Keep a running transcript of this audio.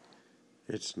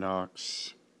It's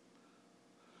Knox.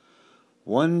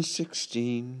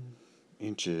 116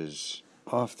 inches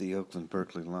off the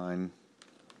Oakland-Berkeley line.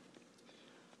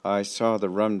 I saw the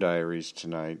Rum Diaries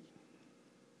tonight.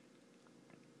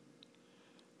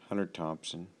 Hunter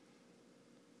Thompson.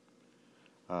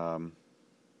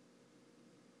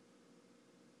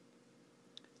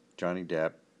 Johnny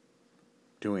Depp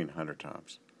doing Hunter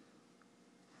Thompson.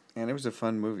 And it was a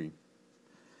fun movie.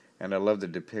 And I love the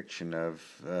depiction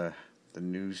of the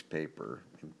newspaper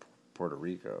in Puerto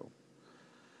Rico.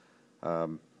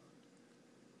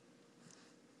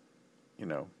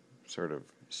 Sort of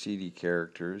seedy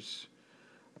characters,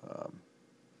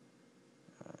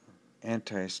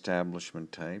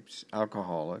 anti-establishment types,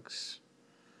 alcoholics,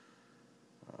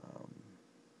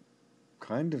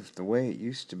 kind of the way it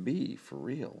used to be, for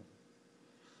real.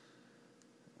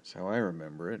 That's how I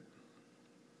remember it.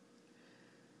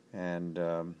 And,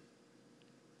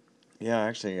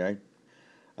 actually,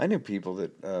 I knew people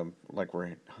that,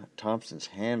 were Thompson's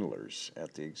handlers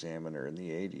at the Examiner in the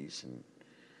 80s, and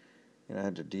I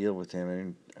had to deal with him.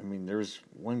 And I mean, there was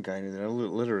one guy that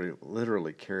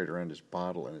literally carried around his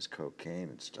bottle and his cocaine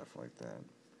and stuff like that.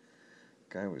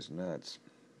 Guy was nuts.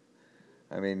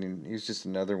 I mean, he was just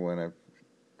another one. I've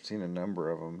seen a number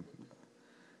of them.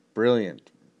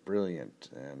 Brilliant,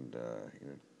 and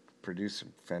produced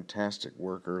some fantastic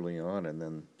work early on, and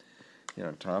then,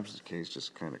 in Thompson's case,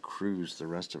 just kind of cruised the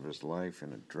rest of his life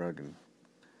in a drug and,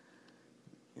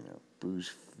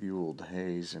 booze-fueled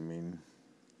haze. I mean,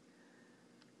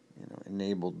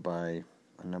 enabled by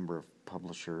a number of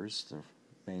publishers, the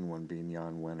main one being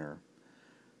Jan Wenner,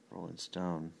 Rolling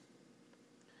Stone,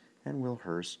 and Will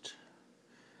Hurst,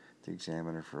 the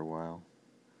Examiner for a while.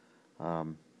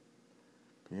 The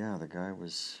guy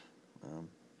was,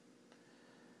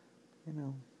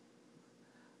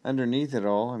 underneath it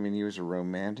all, I mean, he was a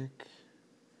romantic.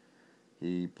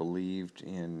 He believed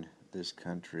in this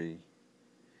country.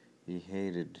 He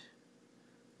hated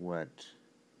what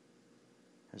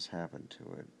has happened to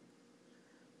it.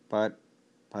 But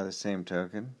by the same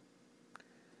token,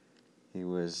 he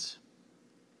was,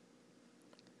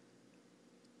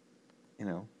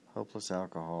 hopeless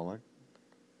alcoholic,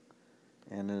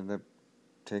 and ended up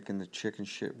taking the chicken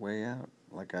shit way out.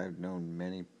 Like, I've known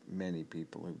many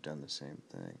people who've done the same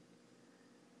thing.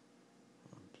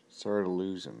 Sorry to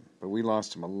lose him, but we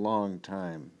lost him a long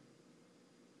time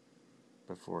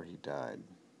before he died.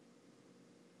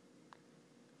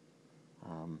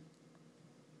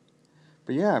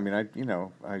 But yeah, I mean, I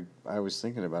was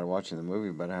thinking about watching the movie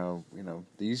about how,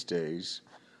 these days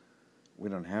we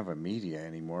don't have a media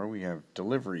anymore. We have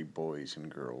delivery boys and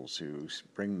girls who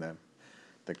bring the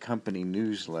company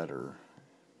newsletter,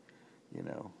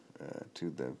 to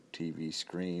the TV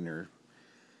screen or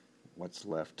what's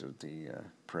left of the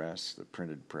press, the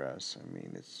printed press. I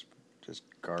mean, it's just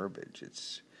garbage.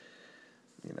 It's,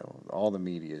 all the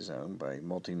media is owned by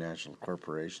multinational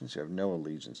corporations who have no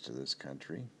allegiance to this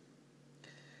country.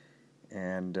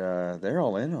 And they're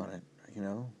all in on it,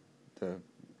 The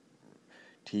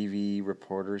TV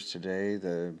reporters today,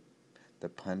 the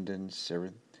pundits,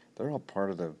 they're all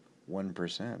part of the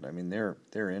 1%. I mean, they're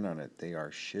in on it. They are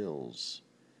shills.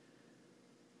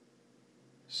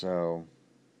 So,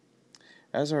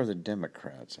 as are the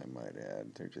Democrats, I might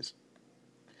add.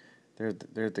 They're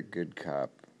the good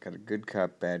cop. Got a good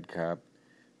cop, bad cop.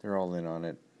 They're all in on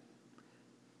it.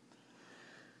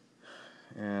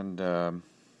 And I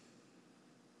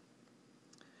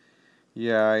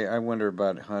wonder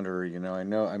about Hunter.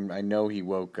 I know he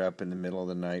woke up in the middle of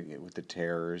the night with the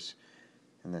terrors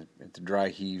and the dry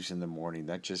heaves in the morning.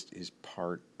 That just is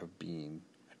part of being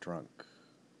a drunk.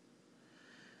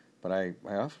 But I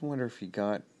often wonder if he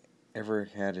ever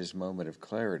had his moment of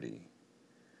clarity,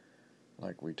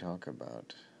 like we talk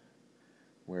about,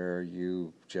 where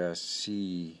you just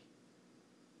see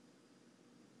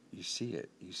it.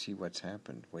 You see what's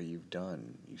happened, what you've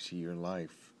done. You see your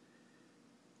life.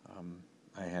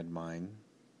 I had mine.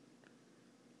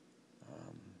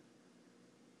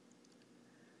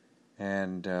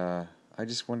 And I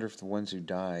just wonder if the ones who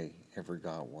die ever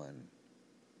got one.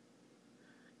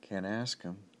 Can't ask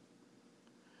them.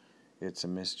 It's a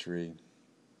mystery.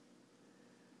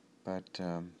 But,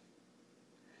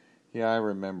 I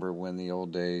remember when the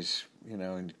old days,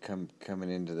 and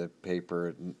coming into the paper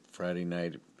at Friday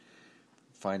night,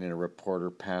 finding a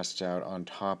reporter passed out on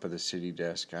top of the city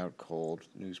desk, out cold,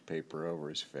 newspaper over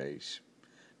his face.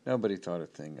 Nobody thought a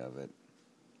thing of it.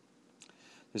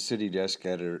 The city desk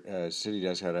had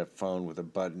a phone with a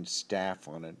button staff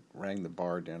on it, rang the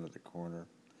bar down at the corner.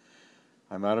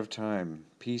 I'm out of time.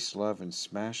 Peace, love, and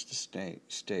smash the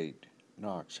state.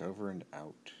 Knox, over and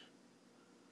out.